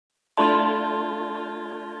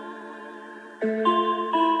Let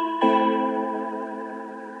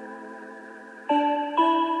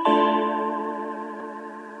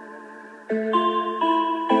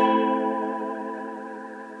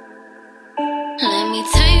me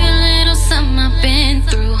tell you a little something I've been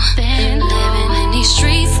through. Living in these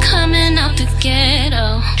streets, coming out the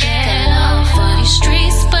ghetto. Got love for these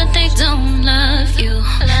streets, but they don't love you.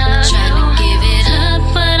 I'm trying to give it up,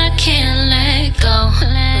 but I can't let go.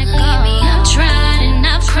 Believe me, I've tried and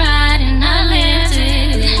I've cried and I lived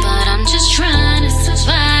it, but I'm just trying to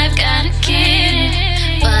survive, gotta get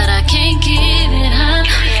it, but I can't give it up.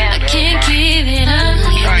 I can't give it up.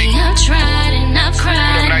 Believe me, I've tried and I've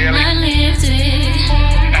cried and I lived it.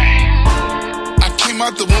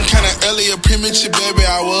 Out the womb kinda early, a premature baby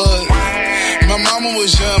I was. My mama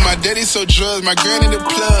was young, my daddy sold drugs, my granny the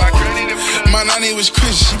plug. My nanny was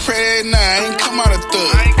Christian, she prayed every night, I ain't come out a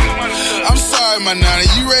thug. I'm sorry, my nanny,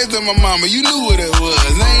 you raised up my mama, you knew what it was.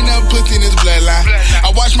 Ain't no pussy in this bloodline. I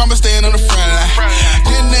watched mama stand on the front line.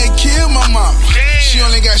 Then they killed my mama, she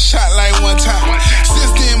only got shot like one time.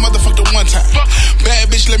 Since then, motherfucked her one time. Bad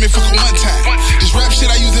bitch let me fuck her one time. This rap shit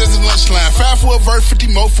I use it as a lunch line. 5 for a verse,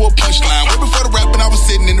 50 more for a punchline. Way before the rapping I was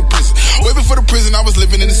sitting in the prison. Way before the prison I was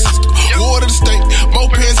living in the system. War to the state,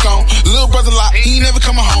 both parents gone. Little brother locked, he ain't never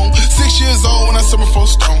coming home. 6 years old when I served 4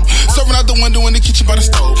 stone. Serving out the window in the kitchen by the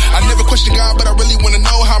stove. I never questioned God, but I really wanna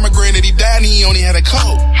know how my granddaddy died and he only had a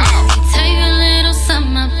cold. Let me tell you a little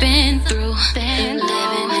something I've been through. Living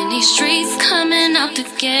in these streets, coming out the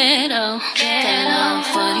ghetto. Got love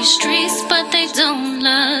for these streets, but they don't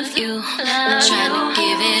love you. I'm trying to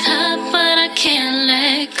give it up, but I can't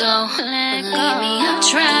let go. Believe me, I've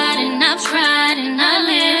tried and I've cried and I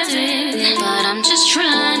lived it, but I'm just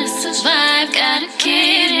trying to survive, gotta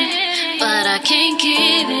get it, but I can't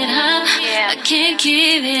give it up. I can't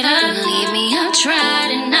give it up. Believe me, I've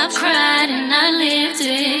tried and I've cried and I lived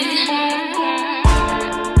it.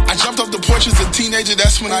 I jumped off the porch as a teenager,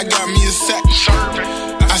 that's when I got me a sack.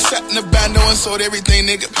 I sat in the bando and sold everything,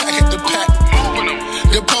 nigga, pack at the pack.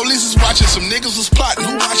 The police is watching, some niggas was plotting,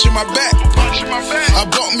 who watching my back? I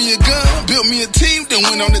bought me a gun, built me a team, then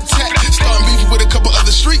went on the attack. Starting beefing with a couple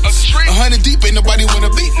other streets. 100 deep, ain't nobody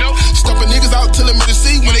wanna beat. Stumping niggas out till the middle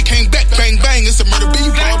sea. When they came back, bang bang, it's a murder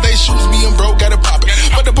beef. All day shoes, me and bro got it poppin'.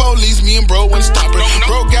 But the police, me and bro wasn't stopping.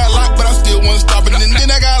 Bro got locked, but I still wasn't stopping. And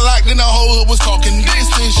then I got locked, then the whole hood was talking.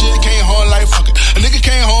 This shit came home like fucking. A nigga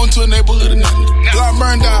came home to a neighborhood or nothing. Block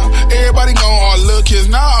burned down, everybody gone, all little kids.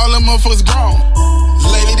 Now all them motherfuckers grown.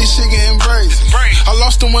 Lady, this shit getting crazy. I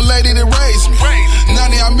lost on one lady that raised me.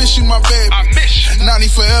 Nani, I miss you, my baby. Nani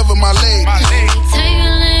forever, my lady. Let me tell you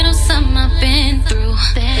a little something I've been through.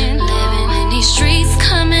 Living in these streets,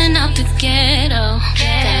 coming out the ghetto.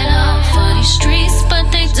 Got love for these streets.